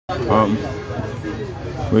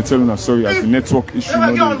We're telling us sorry as the network issue.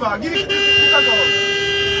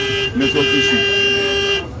 Network issue.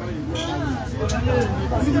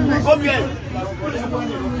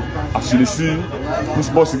 As you see, this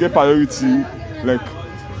bus get priority, like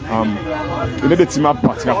you need the team up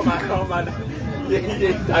traffic.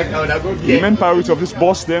 The main priority of this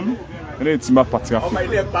bus them, you need the team up traffic.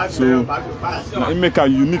 So now it make a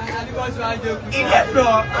unique. Yes.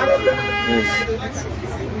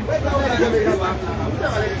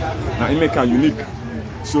 Now it make a unique.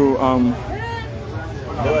 So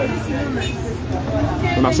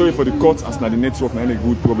when I'm sorry for the cut as now the network not a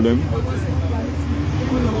good problem.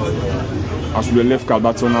 As we left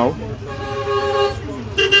Calbato now.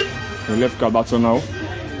 We left Calbato now.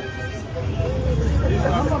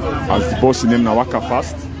 As the boss name now Waka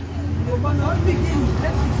fast.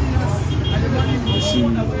 You see.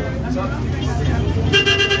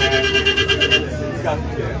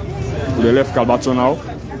 We left Calbato now.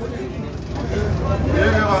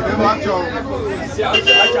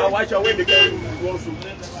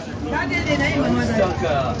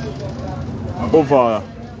 Over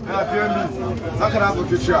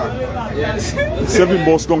 7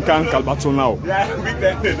 boss don't can Calbato now.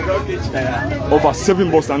 Over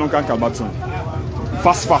 7 boss don't can Calbato.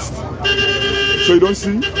 Fast. So you don't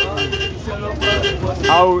see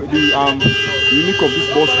how the unique of this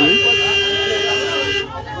boss way.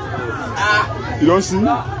 You don't see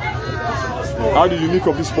how the unique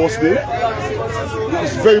of this boss day.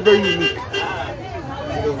 It's very unique.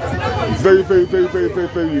 It's very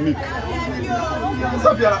unique. What's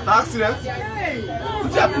up, your accident?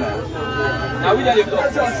 What's happening? Now we are the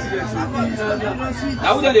block for.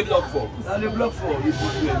 Now we are the block for.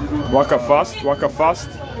 Waka fast.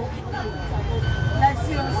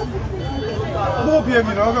 More bien,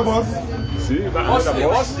 you know, boss. See, what's the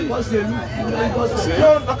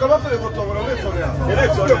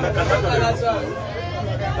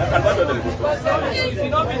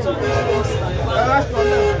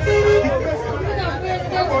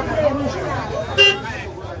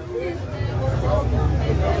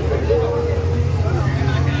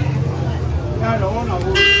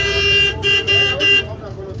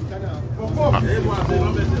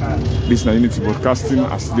this is Unity Broadcasting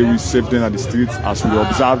as they will save them at the streets as we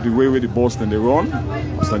observe the way the bus then they run,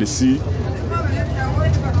 as they see.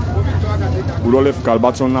 We all left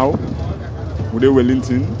Calbato now. We they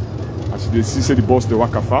Wellington as they see say the bus they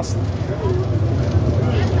Waka fast.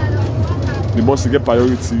 The bus they get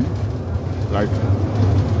priority like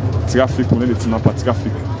traffic, we need the team up at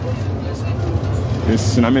traffic. Then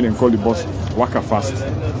Siname then call the bus Waka fast.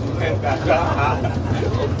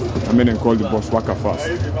 I mean, call the bus Waka fast.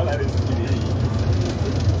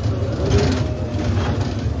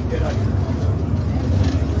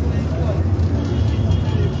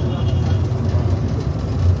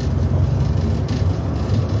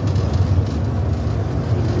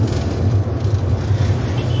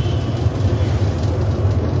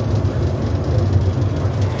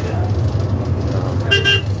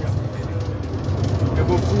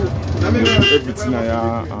 Everything I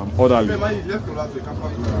orderly.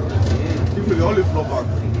 If you only flop back,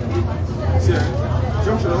 see,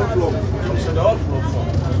 junction all flop.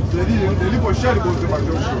 So they need for share the bus to my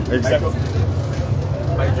junction. Exactly.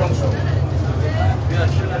 My junction.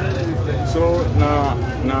 So now.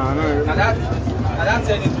 And that's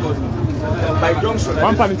any good. My junction.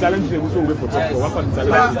 One part challenge they also wait for top. One part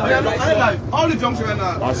challenge. All the junction and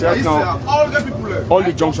now all the people. All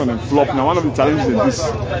the junction and flop. Now one of the challenges is this.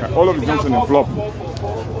 All of the junction and flop.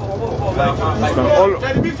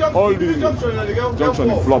 All the junction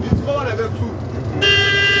and flop.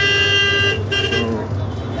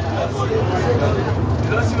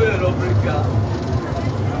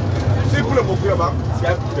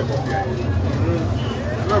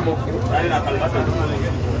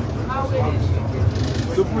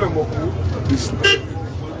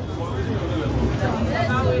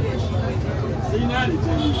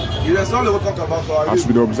 As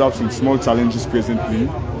we observe some small challenges presently,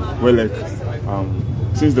 where like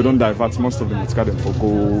since they don't divert, most of them it's got them for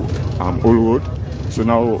go all road. So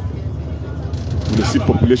now we see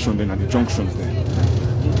population then at the junctions then.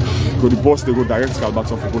 Go the bus they go direct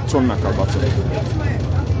Calbato, they go turn na Calbato.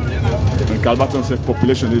 And Calbato says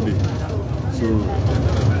population they dey. So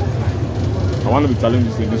one of the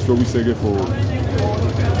challenges in this what we say for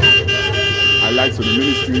highlights of the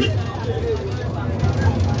ministry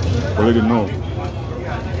already know.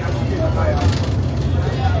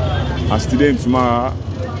 As today and tomorrow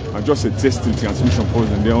are just a testing transmission for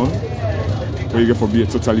them there on where you get for be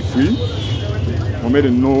totally free. We made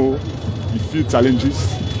them know the few challenges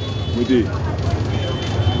with it.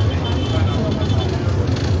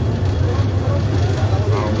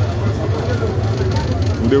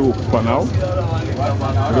 Cooper now.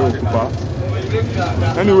 Cooper.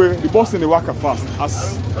 Anyway, the boss in the Waka fast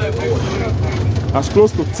as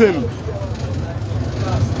close to 10.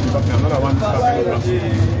 Another one.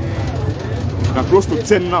 Now close to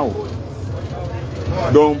 10 now.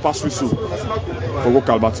 Don't pass whistle for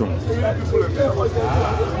vocal baton.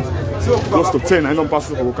 Close to 10, I don't pass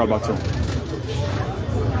whistle for vocal baton.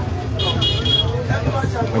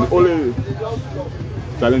 And the only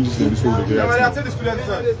challenges in this whole day,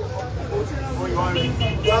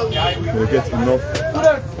 they get enough.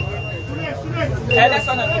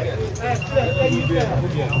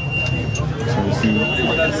 So you see,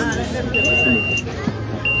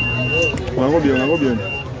 on va bien.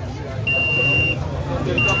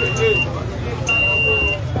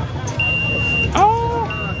 Ah!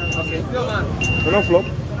 On a flop.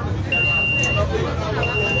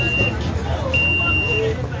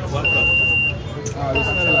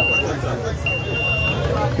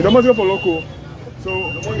 Il doit manger pour loco. So,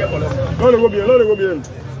 là, le go bien.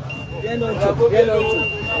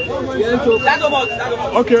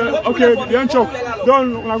 Okay, bien choke.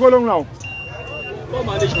 Don't, on a go down now.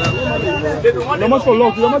 You must for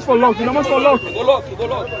lock. You must for lock. Go lock. You must for lock.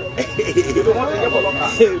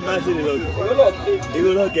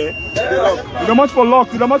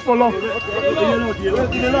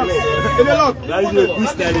 That is a good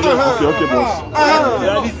style. Okay, boss.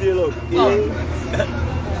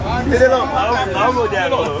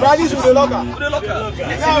 That is a lock.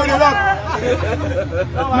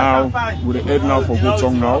 Now, with the head now for good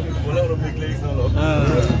song now.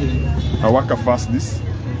 I Waka fast this.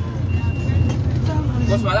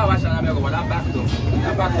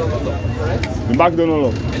 The back door no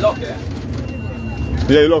lock.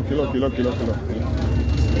 Yeah, lock.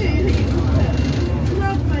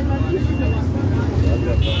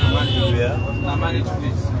 Manage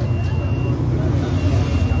please.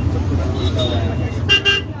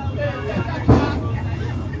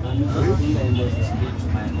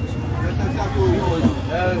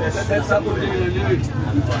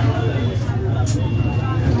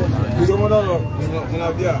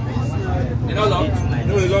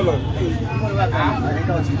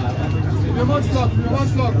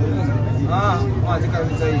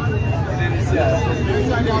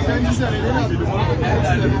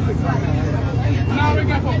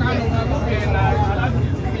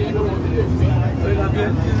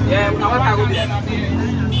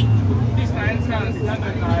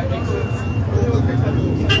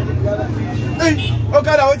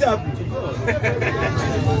 Okay, what's up?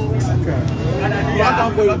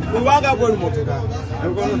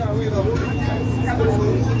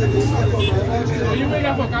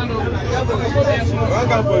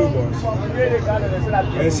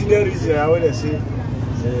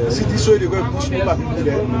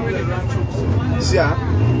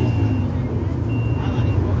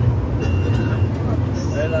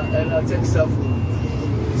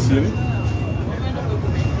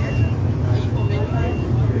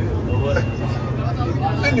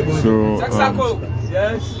 So,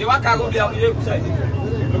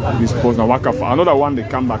 this pose now Waka. Another one they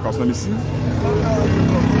come back. Let me see.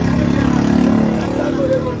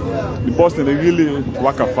 The boss they really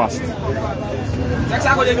Waka fast.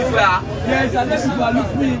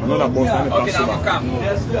 Another boss.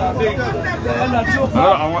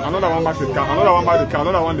 Another one back the camp.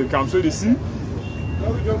 Another one they come. So you see.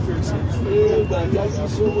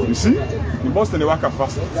 You see? The boss they Waka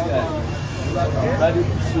fast.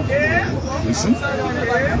 You see?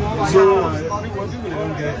 So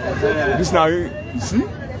this now you see?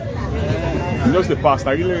 It's just the past.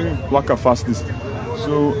 I really Waka fast this.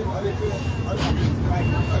 So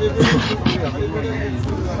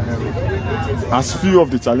as few of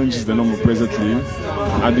the challenges the normal presently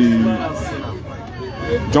at the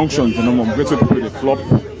junctions the normal great people they flop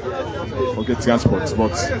or get transports,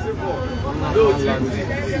 but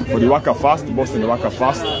for the Waka fast, the boss in the Waka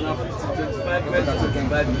fast.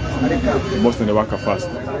 Most in the Waka fast.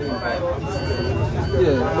 Yeah,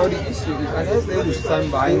 but the issue is I just need to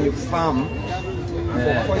stand by in the farm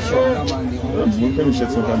for question. Can you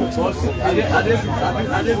shed some kind of sauce?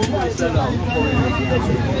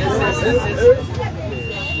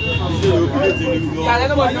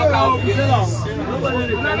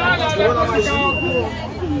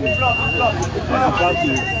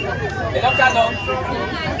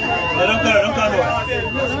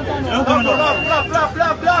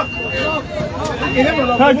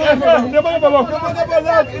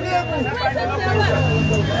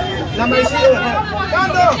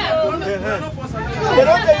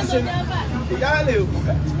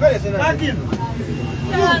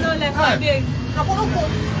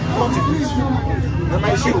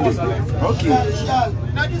 Okay.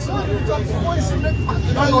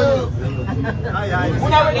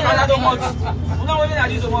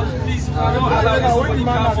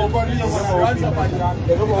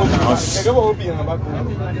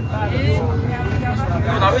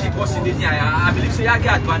 I believe so. You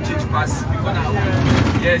get advantage pass because now,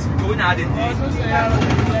 yes, because now the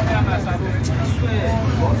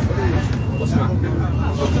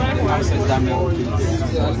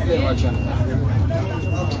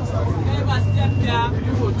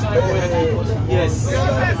yes.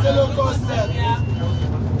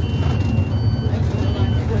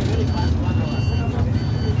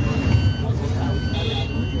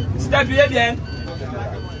 Step bien.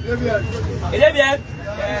 Il est bien.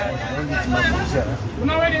 On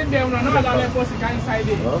a already there, on a not allowed to post it inside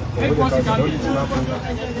it. Make post it can be.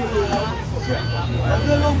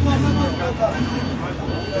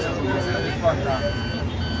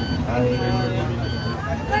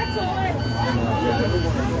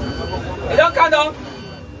 Et donc, cadeau.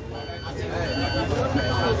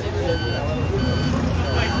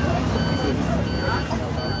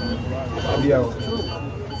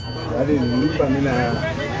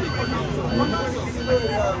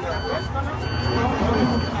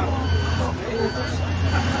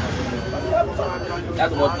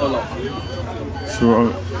 That's what all of.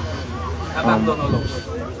 So,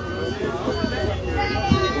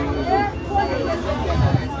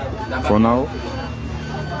 for now,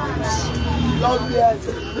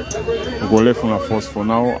 we go left on our first for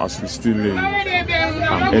now as we still in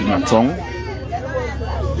Edna Tong.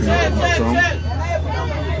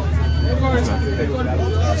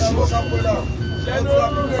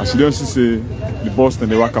 As you don't see, the boss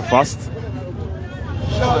and the Waka fast.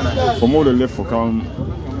 From all the left for come,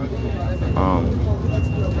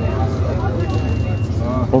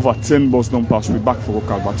 over 10 bus don't pass, we back for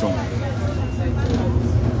Kalbaton.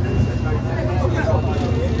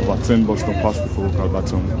 Over 10 bus don't pass before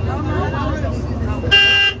Kalbaton.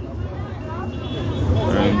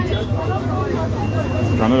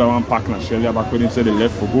 And another one pack na Shelly back when they say the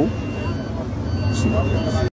left for go. So,